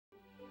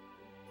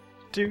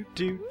Do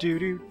do do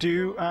do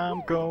do.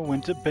 I'm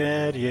going to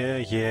bed. Yeah,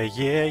 yeah,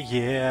 yeah,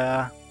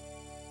 yeah.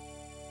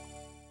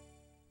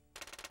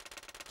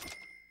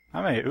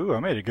 I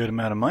made a good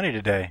amount of money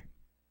today.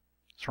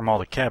 It's from all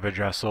the cabbage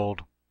I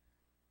sold.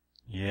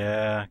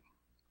 Yeah,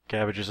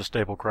 cabbage is a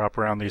staple crop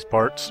around these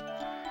parts.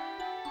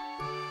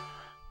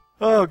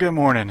 Oh, good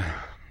morning.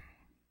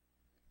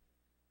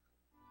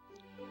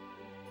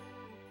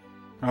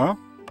 Huh?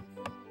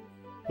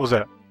 What's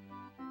that?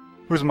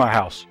 Who's in my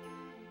house?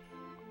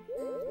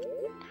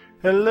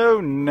 Hello,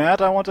 Nat.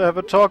 I want to have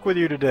a talk with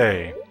you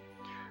today.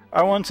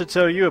 I want to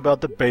tell you about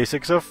the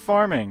basics of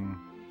farming.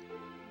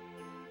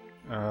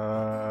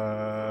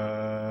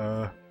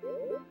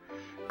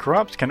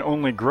 Crops can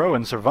only grow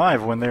and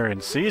survive when they're in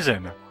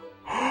season.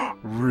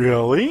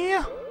 Really?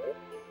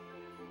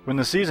 When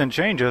the season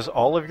changes,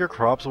 all of your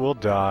crops will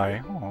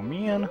die. Oh,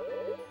 man.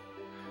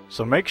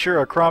 So make sure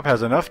a crop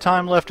has enough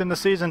time left in the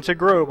season to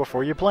grow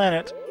before you plant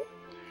it.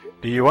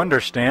 Do you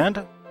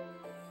understand?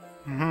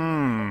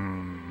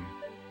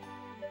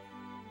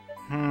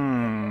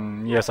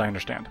 Yes, I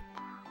understand.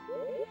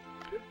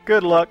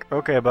 Good luck.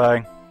 Okay,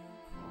 bye.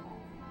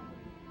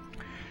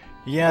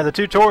 Yeah, the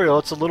tutorial,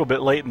 it's a little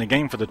bit late in the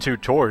game for the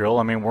tutorial.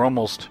 I mean, we're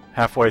almost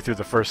halfway through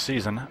the first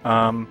season.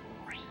 And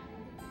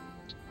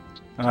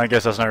I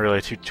guess that's not really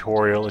a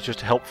tutorial, it's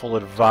just helpful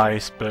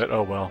advice, but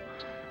oh well.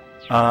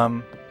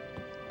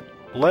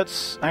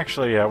 Let's...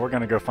 Actually, yeah, we're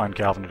gonna go find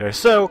Calvin today.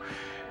 So,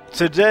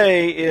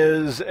 today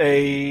is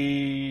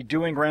a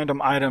doing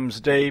random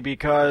items day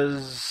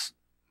because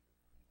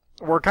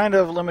we're kind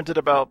of limited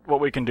about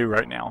what we can do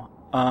right now.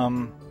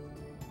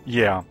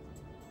 Yeah.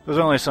 There's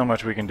only so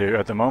much we can do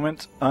at the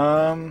moment.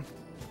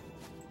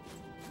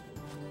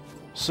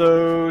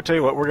 So, tell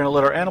you what, we're going to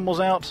let our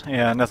animals out.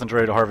 Yeah, nothing's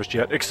ready to harvest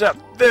yet,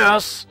 except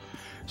this!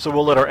 So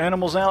we'll let our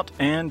animals out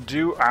and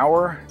do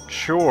our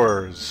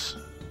chores.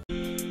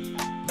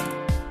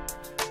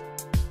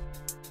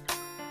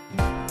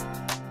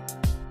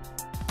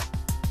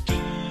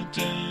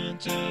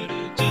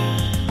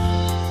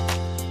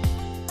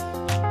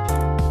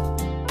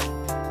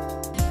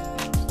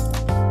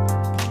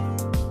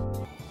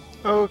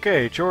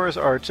 Okay, chores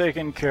are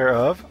taken care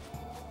of.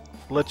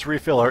 Let's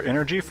refill our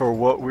energy for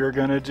what we're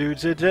gonna do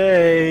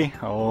today.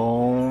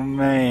 Oh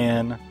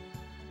man.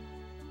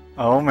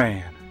 Oh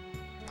man.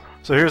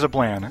 So here's a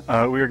plan.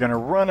 We are gonna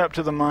run up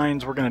to the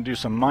mines, we're gonna do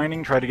some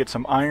mining, try to get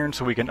some iron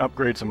so we can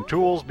upgrade some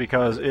tools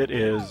because it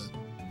is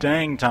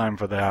dang time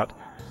for that.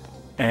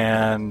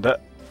 And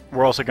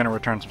we're also gonna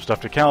return some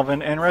stuff to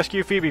Calvin and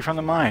rescue Phoebe from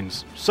the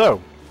mines.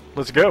 So,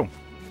 let's go.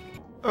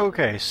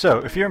 Okay, so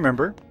if you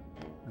remember,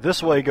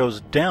 this way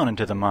goes down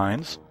into the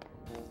mines.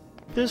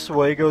 This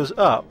way goes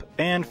up,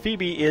 and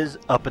Phoebe is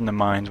up in the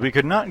mines. We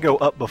could not go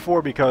up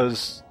before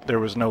because there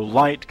was no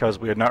light, because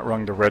we had not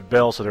rung the red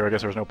bell, so I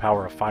guess there was no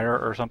power of fire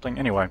or something.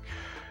 Anyway,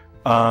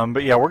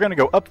 but yeah, we're going to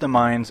go up the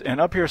mines,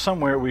 and up here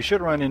somewhere we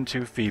should run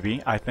into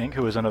Phoebe, I think,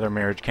 who is another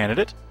marriage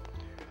candidate.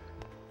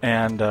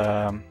 And,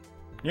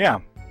 yeah.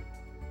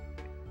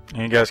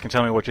 And you guys can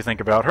tell me what you think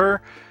about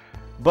her.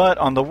 But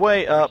on the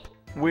way up,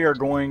 we are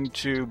going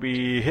to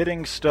be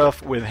hitting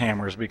stuff with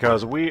hammers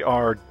because we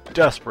are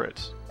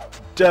desperate.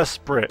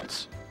 Desperate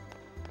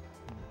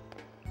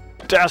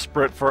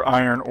for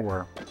iron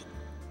ore.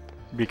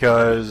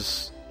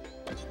 Because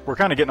we're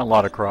kind of getting a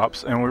lot of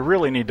crops and we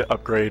really need to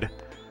upgrade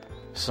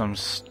some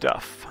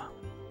stuff.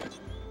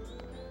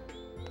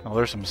 Oh,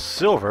 there's some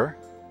silver.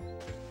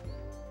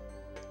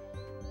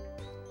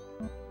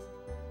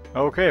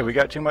 Okay, we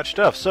got too much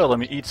stuff, so let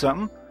me eat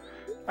something.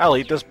 I'll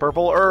eat this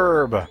purple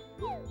herb.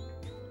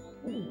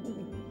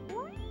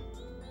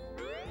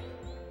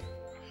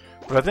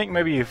 But I think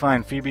maybe you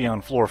find Phoebe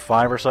on floor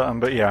 5 or something,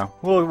 but yeah,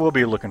 we'll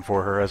be looking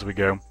for her as we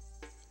go.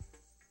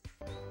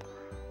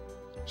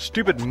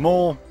 Stupid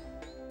mole.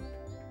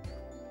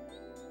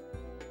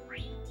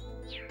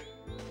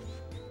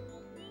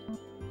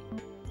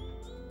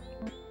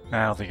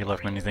 I don't think he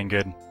left me anything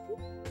good.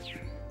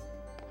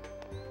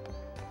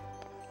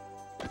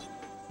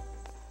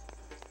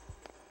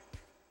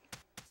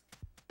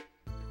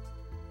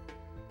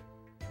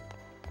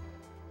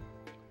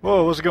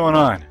 Whoa, what's going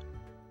on?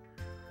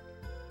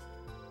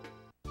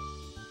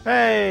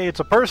 Hey,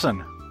 it's a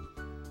person!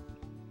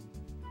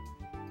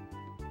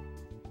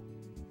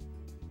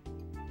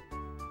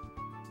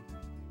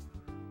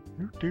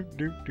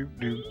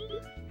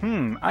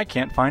 I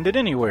can't find it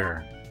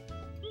anywhere.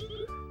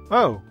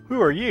 Oh, who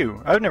are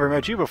you? I've never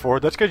met you before.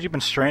 That's because you've been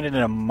stranded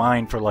in a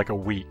mine for like a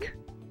week.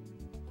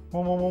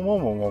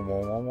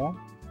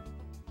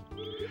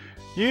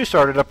 You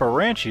started up a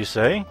ranch, you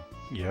say?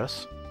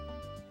 Yes.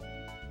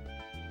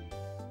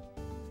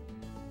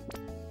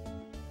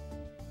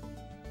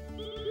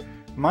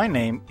 My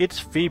name, it's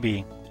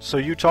Phoebe. So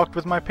you talked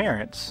with my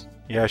parents.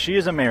 Yeah, she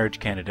is a marriage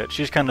candidate.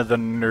 She's kind of the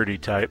nerdy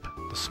type,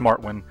 the smart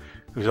one,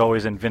 who's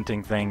always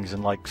inventing things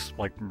and likes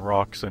like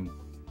rocks and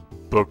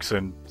books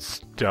and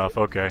stuff.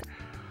 Okay.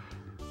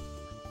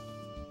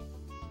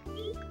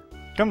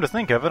 Come to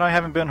think of it, I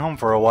haven't been home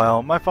for a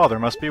while. My father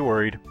must be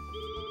worried.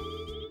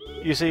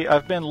 You see,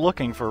 I've been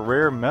looking for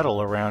rare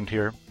metal around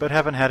here, but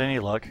haven't had any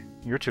luck.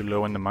 You're too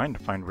low in the mine to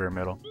find rare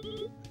metal.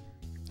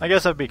 I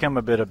guess I've become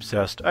a bit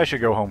obsessed. I should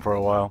go home for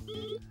a while.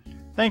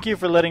 Thank you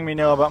for letting me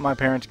know about my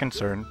parents'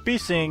 concern. Be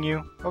seeing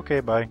you.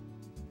 Okay, bye.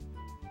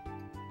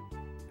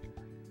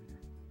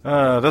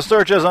 The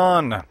search is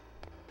on!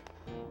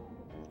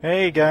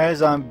 Hey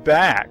guys, I'm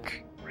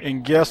back!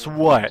 And guess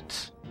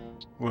what?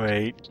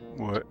 Wait.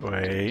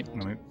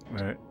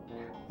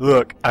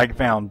 Look, I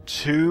found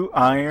 2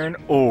 iron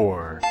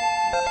ore.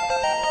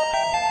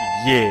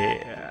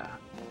 Yeah!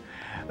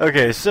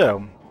 Okay,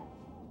 so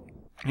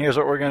here's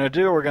what we're going to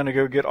do. We're going to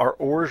go get our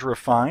ores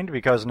refined,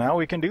 because now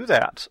we can do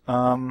that.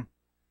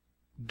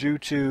 Due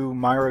to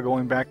Myra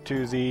going back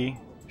to the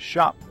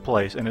shop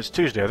place, and it's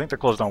Tuesday. I think they're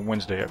closed on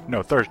Wednesday.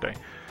 No, Thursday.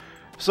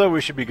 So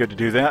we should be good to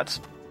do that.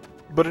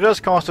 But it does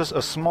cost us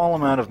a small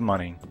amount of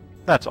money.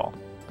 That's all.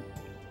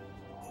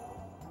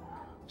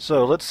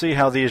 So let's see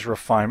how these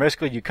refine.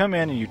 Basically, you come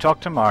in and you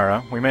talk to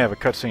Myra. We may have a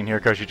cutscene here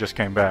because she just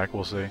came back.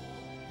 We'll see.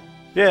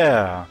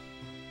 Yeah!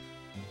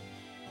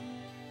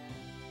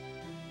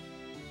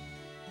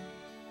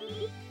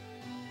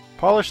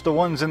 Polish the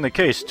ones in the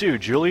case too,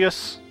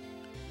 Julius.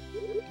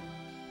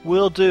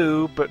 Will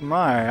do, but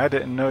I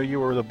didn't know you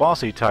were the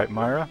bossy type,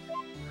 Myra.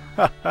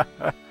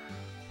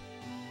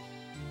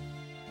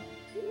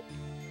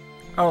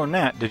 Oh,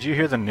 Nat, did you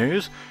hear the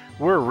news?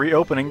 We're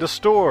reopening the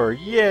store.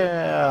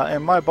 Yeah!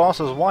 And my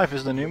boss's wife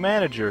is the new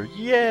manager.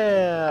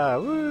 Yeah!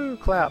 Woo!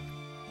 Clap.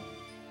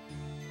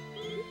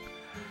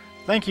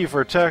 Thank you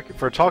for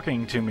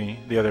talking to me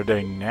the other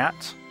day,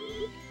 Nat.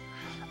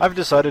 I've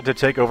decided to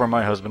take over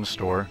my husband's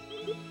store.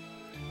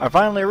 I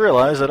finally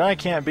realized that I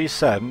can't be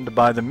saddened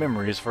by the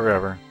memories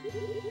forever.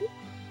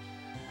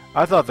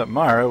 I thought that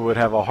Myra would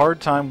have a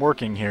hard time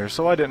working here,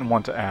 so I didn't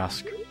want to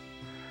ask.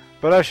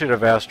 But I should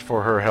have asked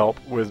for her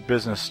help with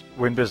business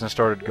when business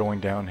started going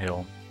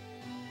downhill.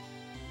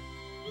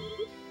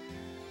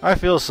 I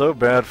feel so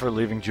bad for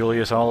leaving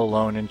Julius all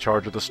alone in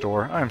charge of the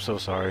store. I'm so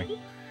sorry.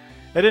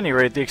 At any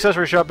rate, the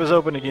accessory shop is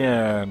open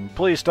again.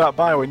 Please stop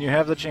by when you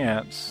have the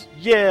chance.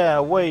 Yeah,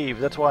 wave.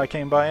 That's why I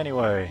came by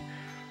anyway.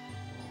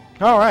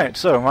 Alright,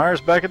 so Myra's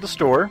back at the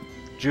store.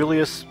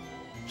 Julius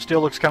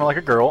still looks kind of like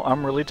a girl.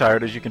 I'm really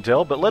tired, as you can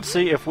tell. But let's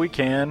see if we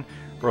can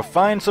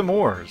refine some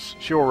ores.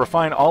 She will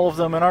refine all of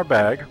them in our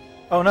bag.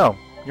 Oh no,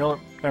 never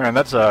mind,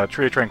 that's a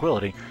Tree of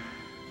Tranquility.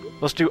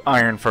 Let's do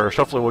iron first.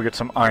 Hopefully we'll get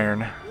some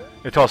iron.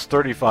 It costs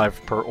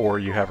 35 per ore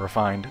you have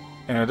refined.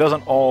 And it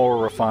doesn't all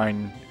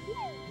refine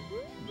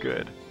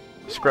good.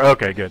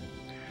 Okay, good.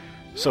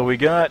 So we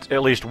got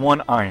at least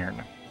 1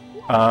 iron.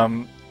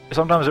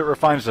 Sometimes it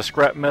refines to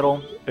scrap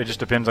metal. It just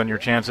depends on your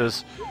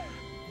chances.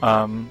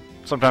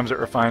 Sometimes it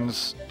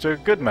refines to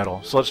good metal.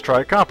 So let's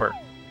try copper.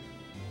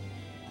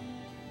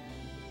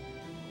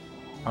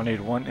 I'll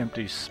need 1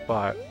 empty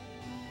spot.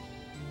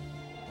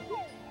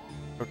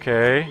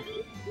 Okay.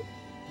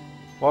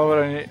 Why would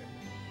I need...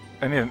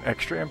 I need an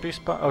extra empty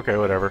spot? Okay,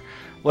 whatever.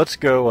 Let's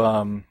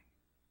go,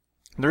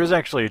 there is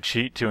actually a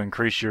cheat to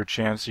increase your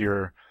chance,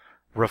 your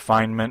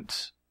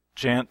refinement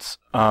chance.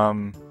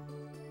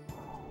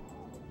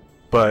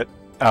 But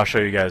I'll show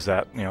you guys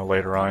that,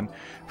 later on.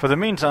 For the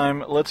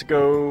meantime, let's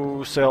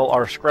go sell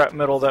our scrap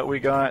metal that we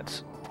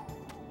got.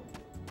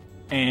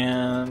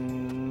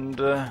 And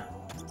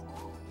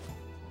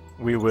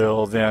we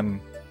will then...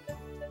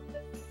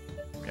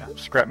 Yeah,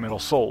 scrap metal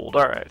sold.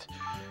 Alright.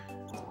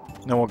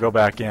 Then we'll go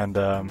back and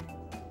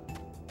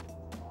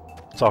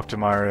talk to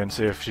Myra and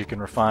see if she can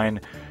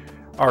refine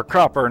our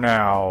copper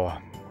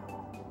now.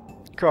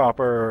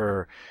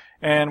 Copper.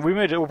 And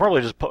we'll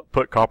probably just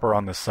put copper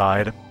on the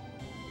side.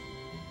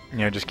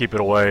 Just keep it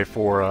away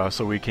for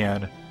so we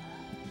can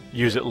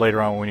use it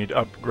later on when we need to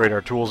upgrade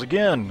our tools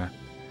again.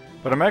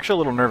 But I'm actually a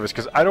little nervous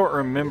because I don't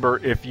remember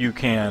if you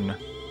can...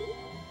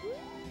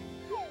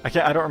 I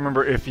don't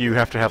remember if you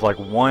have to have like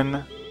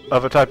 1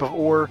 of a type of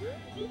ore,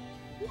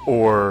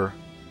 or...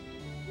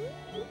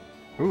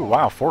 Ooh,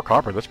 wow, 4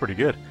 copper, that's pretty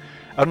good.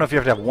 I don't know if you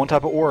have to have 1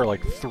 type of ore or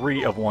like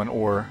 3 of 1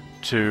 ore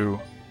to...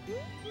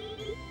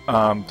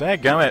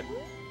 dadgummit.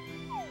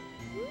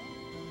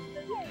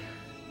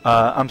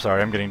 I'm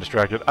sorry, I'm getting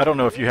distracted. I don't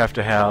know if you have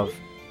to have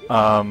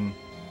 1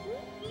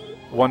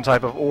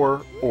 type of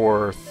ore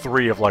or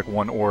 3 of like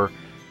 1 ore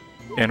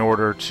in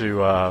order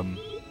to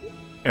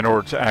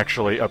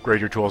actually upgrade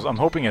your tools. I'm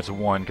hoping it's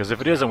 1, because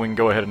if it isn't, we can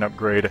go ahead and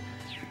upgrade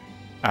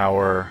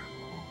our...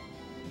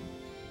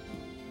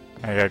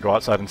 I gotta go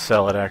outside and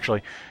sell it,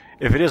 actually.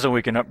 If it isn't,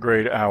 we can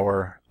upgrade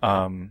our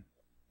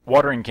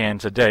watering can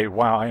today.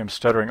 Wow, I am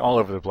stuttering all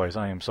over the place.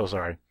 I am so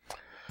sorry.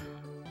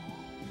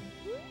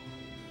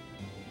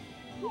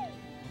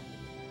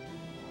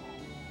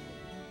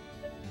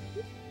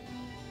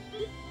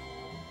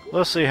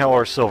 Let's see how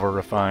our silver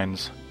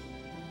refines.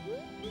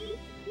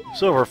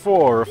 Silver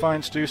 4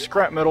 refines to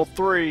scrap metal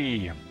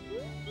 3.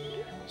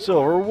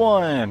 Silver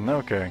 1.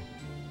 Okay.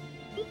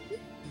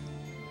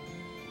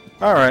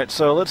 Alright,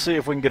 so let's see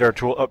if we can get our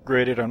tool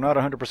upgraded. I'm not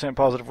 100%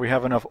 positive we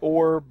have enough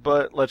ore,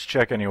 but let's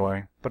check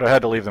anyway. But I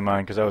had to leave the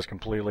mine because I was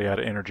completely out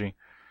of energy.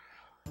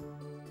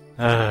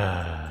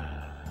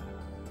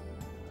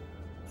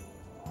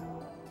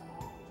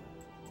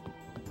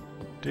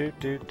 Do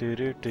do do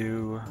do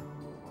do.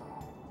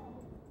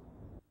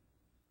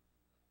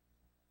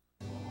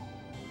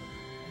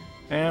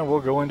 And we'll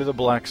go into the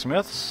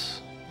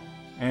blacksmiths,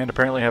 and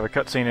apparently have a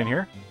cutscene in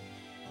here.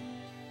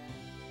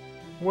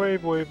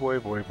 Wave, wave,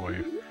 wave, wave,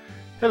 wave.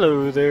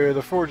 Hello there,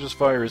 the forge's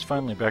fire is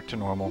finally back to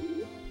normal.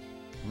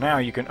 Now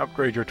you can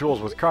upgrade your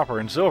tools with copper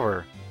and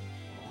silver.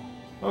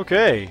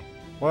 Okay,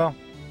 well,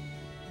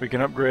 we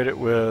can upgrade it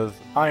with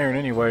iron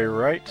anyway,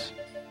 right?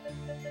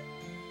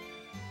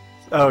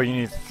 Oh, you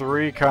need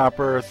 3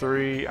 copper,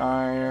 3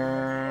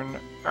 iron.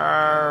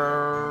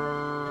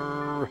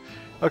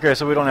 Okay,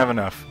 so we don't have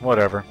enough.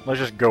 Whatever.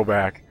 Let's just go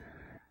back.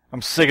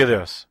 I'm sick of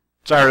this.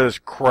 Tired of this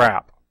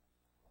crap.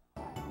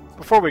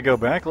 Before we go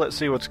back, let's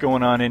see what's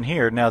going on in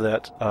here now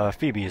that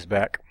Phoebe is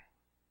back.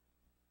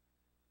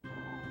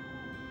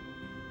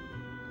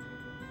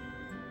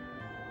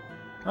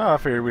 Oh, I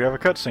figured we'd have a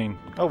cutscene.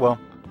 Oh well.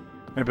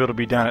 Maybe it'll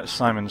be down at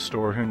Simon's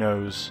store, who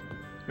knows.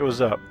 It was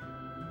up.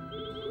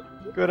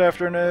 Good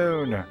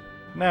afternoon.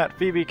 Nat,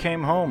 Phoebe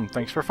came home.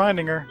 Thanks for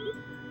finding her.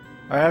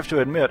 I have to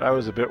admit, I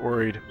was a bit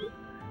worried.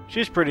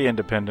 She's pretty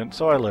independent,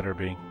 so I let her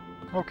be.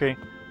 Okay.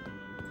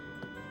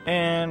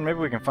 And maybe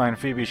we can find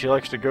Phoebe. She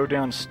likes to go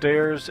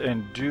downstairs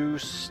and do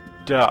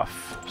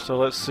stuff. So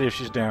let's see if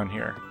she's down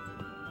here.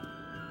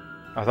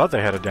 I thought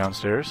they had it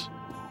downstairs.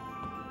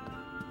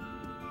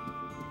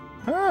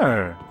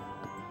 Huh.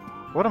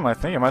 What am I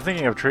thinking? Am I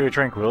thinking of Tree of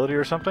Tranquility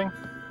or something?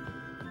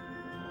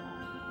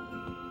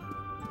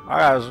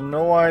 I have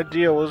no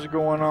idea what's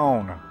going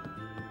on.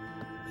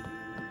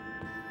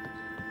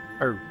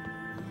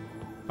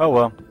 Oh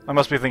well, I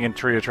must be thinking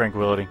Tree of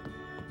Tranquility.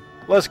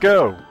 Let's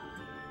go!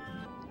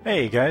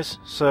 Hey guys,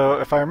 so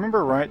if I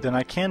remember right, then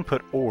I can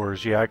put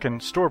ores. Yeah, I can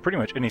store pretty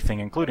much anything,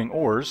 including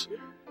ores,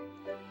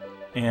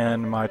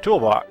 in my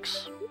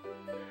toolbox.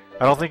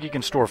 I don't think you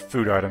can store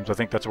food items. I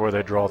think that's where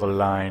they draw the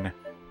line.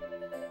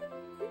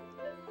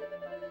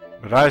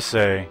 But I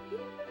say,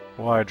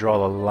 why draw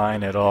the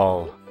line at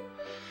all?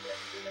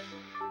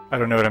 I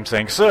don't know what I'm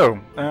saying.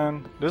 So,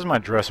 this is my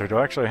dresser. Do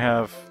I actually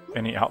have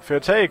any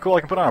outfits? Hey, cool,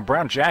 I can put on a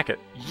brown jacket.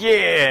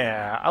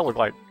 Yeah! I look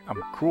like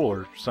I'm cool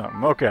or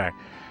something. Okay.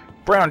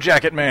 Brown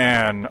jacket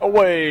man,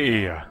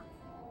 away!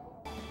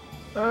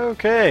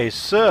 Okay,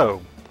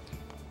 so,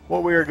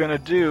 what we are going to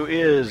do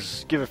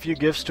is give a few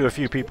gifts to a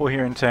few people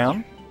here in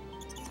town.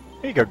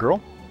 Here you go,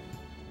 girl.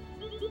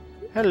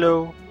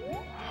 Hello.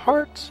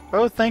 Hearts?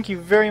 Oh, thank you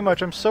very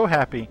much. I'm so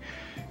happy.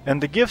 And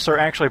the gifts are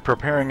actually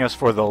preparing us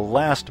for the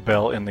last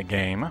bell in the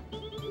game.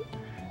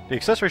 The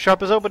accessory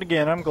shop is open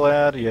again. I'm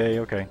glad. Yay,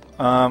 okay.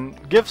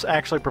 Gifts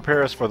actually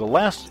prepare us for the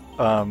last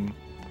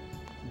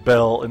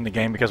bell in the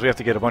game because we have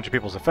to get a bunch of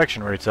people's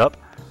affection rates up.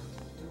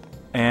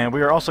 And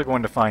we are also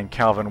going to find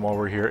Calvin while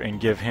we're here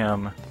and give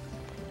him...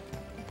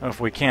 if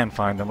we can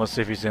find him. Let's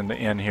see if he's in the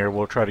inn here.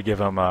 We'll try to give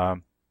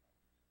him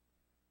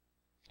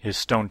his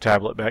stone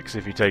tablet back, see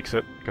if he takes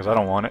it, because I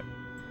don't want it.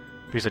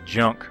 Piece of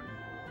junk.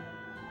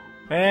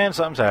 And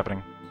something's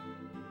happening.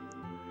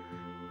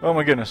 Oh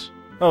my goodness.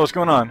 Oh, what's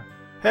going on?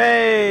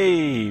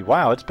 Hey!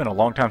 Wow, it's been a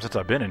long time since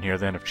I've been in here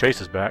then, if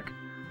Chase is back.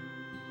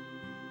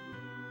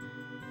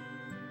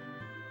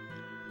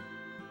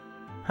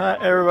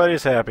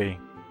 Everybody's happy.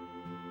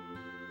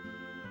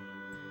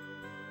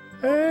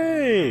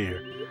 Hey!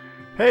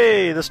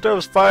 Hey, the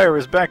stove's fire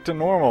is back to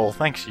normal.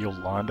 Thanks,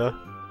 Yolanda.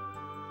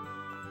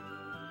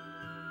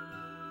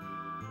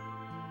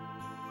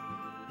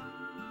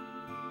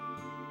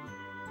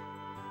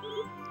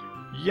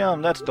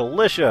 Yum, that's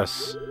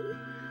delicious!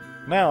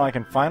 Now I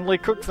can finally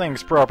cook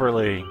things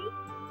properly.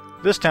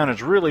 This town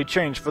has really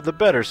changed for the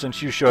better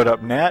since you showed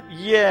up, Nat.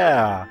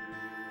 Yeah!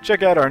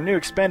 Check out our new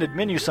expanded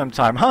menu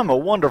sometime. I'm a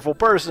wonderful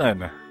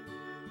person!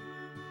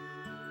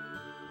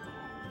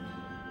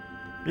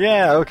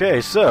 Yeah, okay,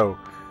 so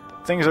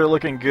things are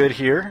looking good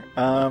here.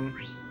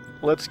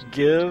 Let's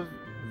give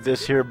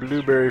this here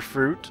blueberry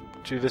fruit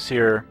to this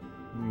here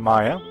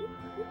Maya.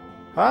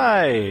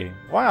 Hi!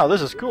 Wow,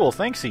 this is cool.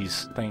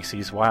 Thanksies.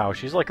 Thanksies. Wow,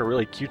 she's like a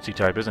really cutesy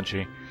type, isn't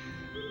she?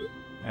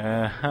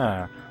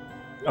 Uh-huh.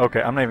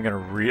 Okay, I'm not even gonna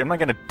read. I'm not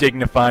gonna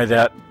dignify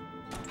that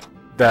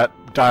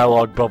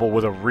dialogue bubble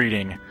with a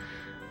reading.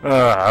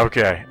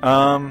 Okay.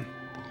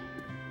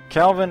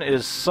 Calvin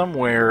is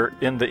somewhere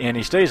in the inn.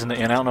 He stays in the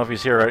inn. I don't know if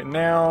he's here right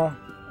now.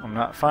 I'm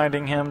not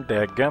finding him.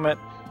 Dadgummit.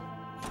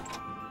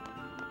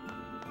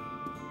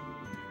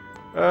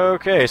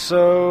 Okay,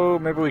 so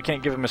maybe we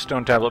can't give him a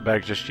stone tablet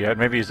back just yet.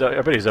 Maybe he's...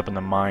 I bet he's up in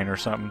the mine or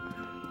something.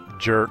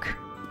 Jerk.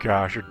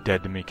 Gosh, you're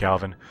dead to me,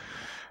 Calvin.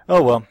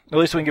 Oh well, at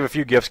least we can give a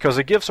few gifts, because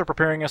the gifts are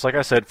preparing us, like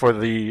I said, for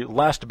the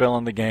last bell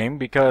in the game,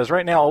 because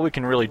right now all we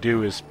can really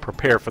do is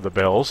prepare for the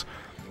bells,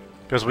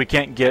 because we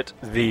can't get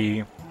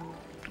the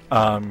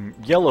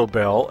yellow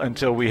bell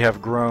until we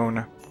have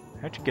grown...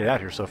 How'd you get out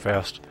here so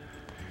fast?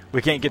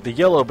 We can't get the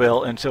yellow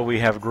bell until we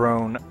have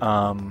grown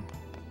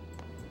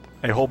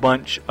a whole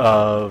bunch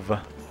of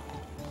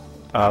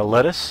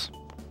lettuce.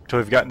 So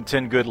we've gotten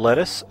 10 good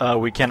lettuce.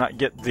 We cannot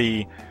get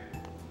the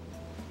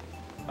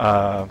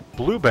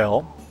blue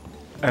bell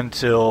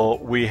until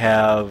we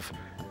have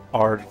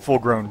our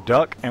full-grown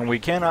duck, and we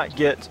cannot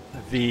get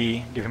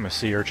the... give him a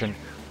sea urchin.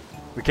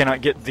 We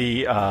cannot get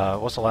the,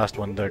 what's the last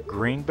one? The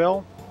green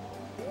bell?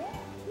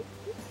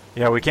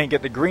 Yeah, we can't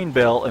get the green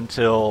bell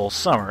until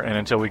summer, and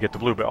until we get the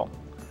blue bell.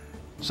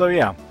 So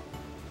yeah,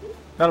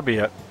 that'll be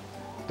it.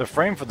 The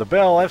frame for the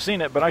bell, I've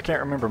seen it, but I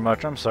can't remember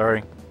much. I'm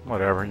sorry.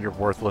 Whatever, you're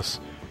worthless.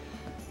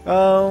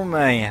 Oh,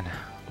 man.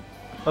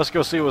 Let's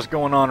go see what's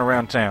going on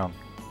around town.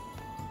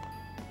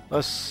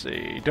 Let's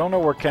see. Don't know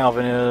where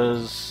Calvin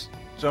is.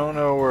 Don't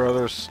know where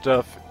other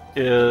stuff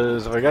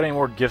is. Have I got any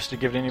more gifts to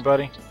give to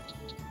anybody?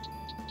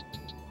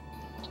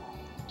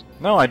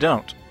 No, I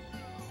don't.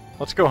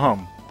 Let's go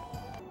home.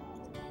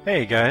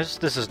 Hey guys,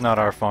 this is not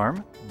our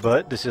farm,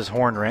 but this is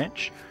Horn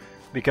Ranch.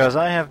 Because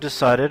I have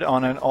decided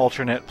on an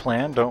alternate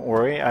plan. Don't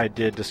worry, I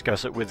did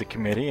discuss it with the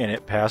committee and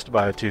it passed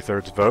by a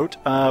 2/3 vote.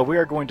 We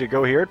are going to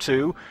go here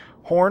to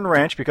Horn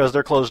Ranch because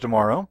they're closed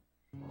tomorrow.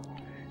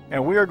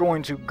 And we are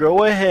going to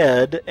go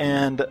ahead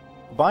and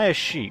buy a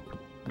sheep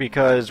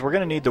because we're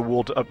going to need the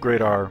wool to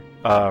upgrade our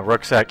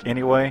rucksack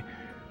anyway.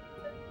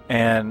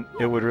 And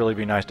it would really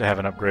be nice to have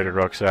an upgraded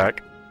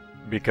rucksack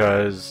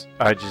because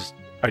I just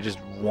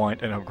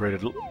want an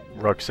upgraded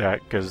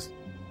rucksack because,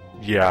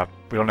 yeah,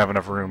 we don't have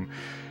enough room.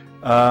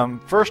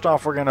 First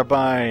off, we're gonna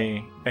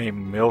buy a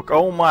milk.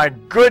 Oh my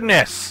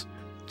goodness!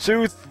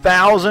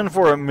 2,000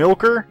 for a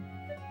milker?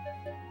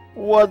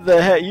 What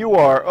the heck? You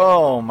are...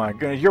 oh my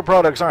goodness. Your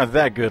products aren't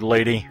that good,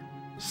 lady.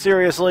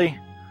 Seriously?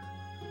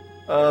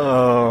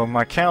 Oh,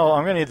 my cow...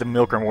 I'm gonna need the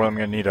milker more than I'm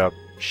gonna need a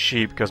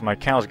sheep because my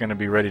cow's gonna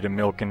be ready to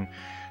milk and...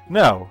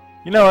 no.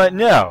 You know what?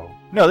 No.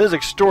 No, this is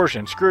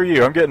extortion. Screw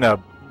you. I'm getting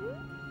a...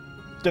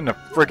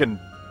 frickin'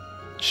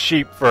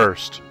 sheep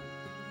first.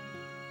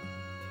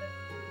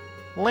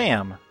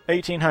 Lamb,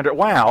 1,800.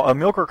 Wow, a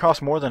milker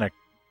costs more than a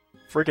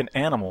freaking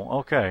animal.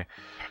 Okay.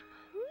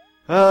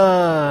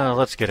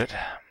 Let's get it.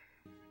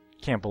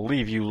 Can't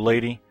believe you,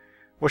 lady.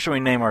 What should we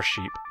name our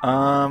sheep?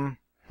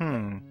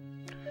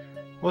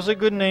 What's a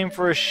good name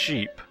for a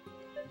sheep?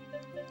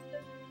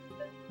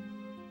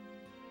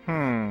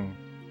 I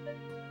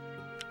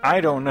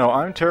don't know.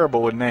 I'm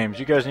terrible with names.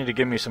 You guys need to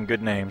give me some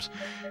good names.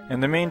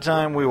 In the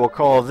meantime, we will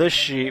call this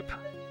sheep...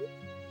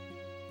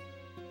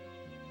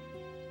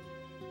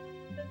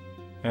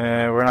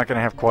 we're not going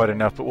to have quite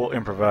enough, but we'll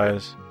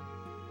improvise.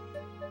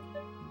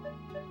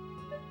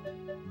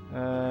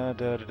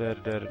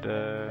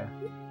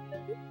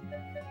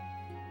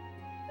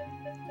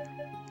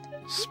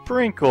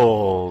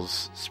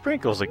 Sprinkles!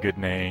 Sprinkles a good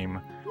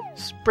name.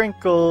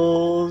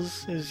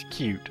 Sprinkles is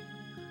cute.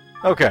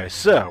 Okay,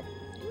 so...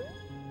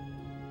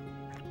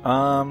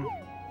 oh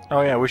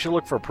yeah, we should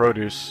look for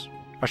produce.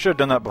 I should have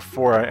done that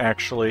before I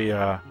actually,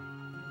 yeah,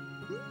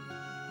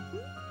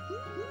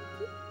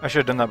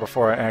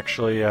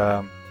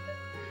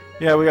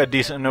 we got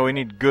decent... no, we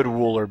need good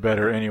wool or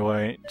better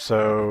anyway,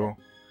 so...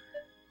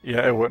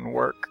 yeah, it wouldn't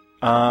work.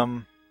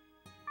 We'll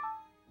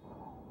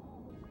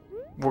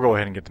go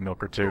ahead and get the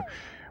milker too.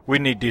 We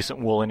need decent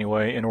wool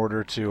anyway in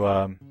order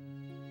to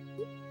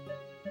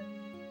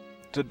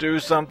do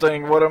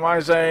something. What am I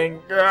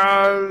saying?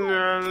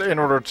 In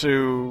order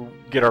to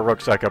get our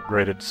rucksack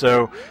upgraded.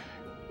 So,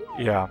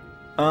 yeah.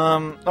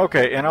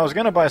 Okay, and I was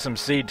gonna buy some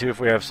seed too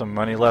if we have some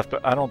money left,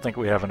 but I don't think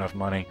we have enough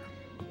money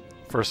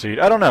for seed.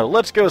 I don't know.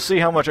 Let's go see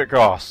how much it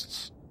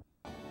costs.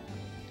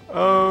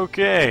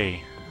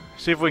 Okay.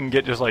 See if we can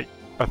get just like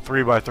a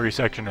 3x3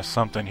 section of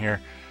something here.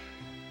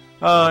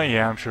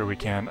 Yeah, I'm sure we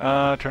can.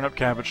 Turnip,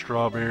 cabbage,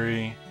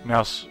 strawberry.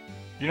 Now,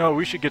 you know,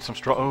 we should get some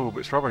oh,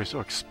 but strawberry's so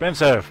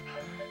expensive.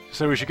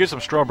 So we should get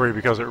some strawberry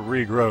because it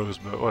regrows,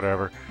 but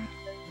whatever.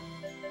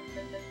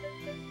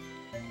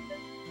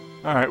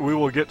 Alright, we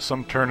will get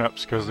some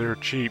turnips because they're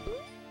cheap.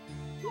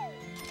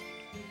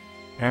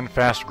 And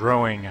fast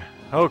growing.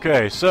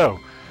 Okay, so,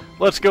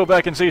 let's go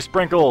back and see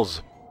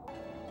Sprinkles.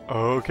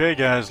 Okay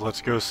guys,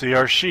 let's go see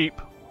our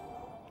sheep.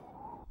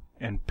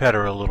 And pet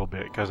her a little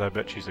bit, because I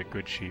bet she's a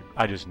good sheep.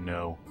 I just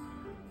know.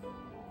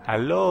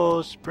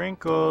 Hello,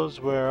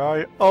 Sprinkles, where are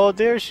you? Oh,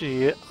 there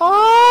she is.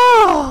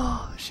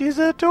 Oh, she's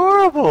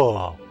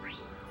adorable.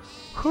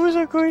 Who's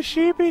a good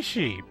sheepy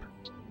sheep?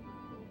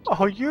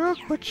 Oh, you're a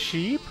good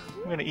sheep.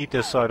 I'm going to eat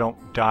this so I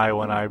don't die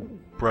when I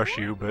brush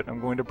you, but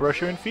I'm going to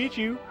brush you and feed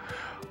you.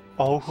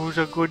 Oh, who's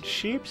a good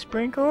sheep,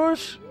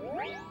 Sprinkles?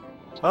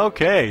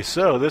 Okay,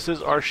 so this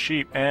is our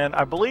sheep, and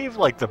I believe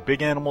like the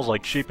big animals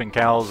like sheep and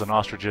cows and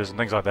ostriches and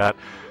things like that,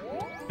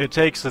 it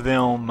takes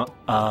them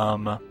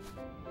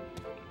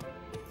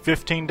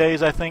 15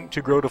 days I think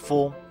to grow to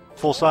full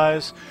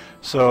size.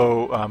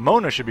 So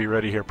Mona should be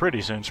ready here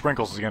pretty soon.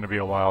 Sprinkles is going to be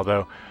a while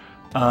though.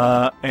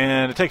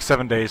 And it takes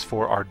 7 days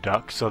for our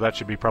duck, so that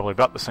should be probably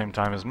about the same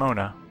time as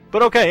Mona.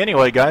 But okay,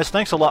 anyway guys,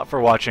 thanks a lot for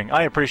watching.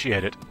 I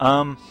appreciate it.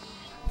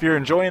 If you're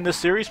enjoying this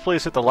series,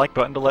 please hit the like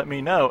button to let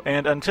me know.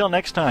 And until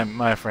next time,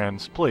 my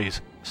friends,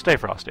 please stay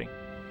frosty.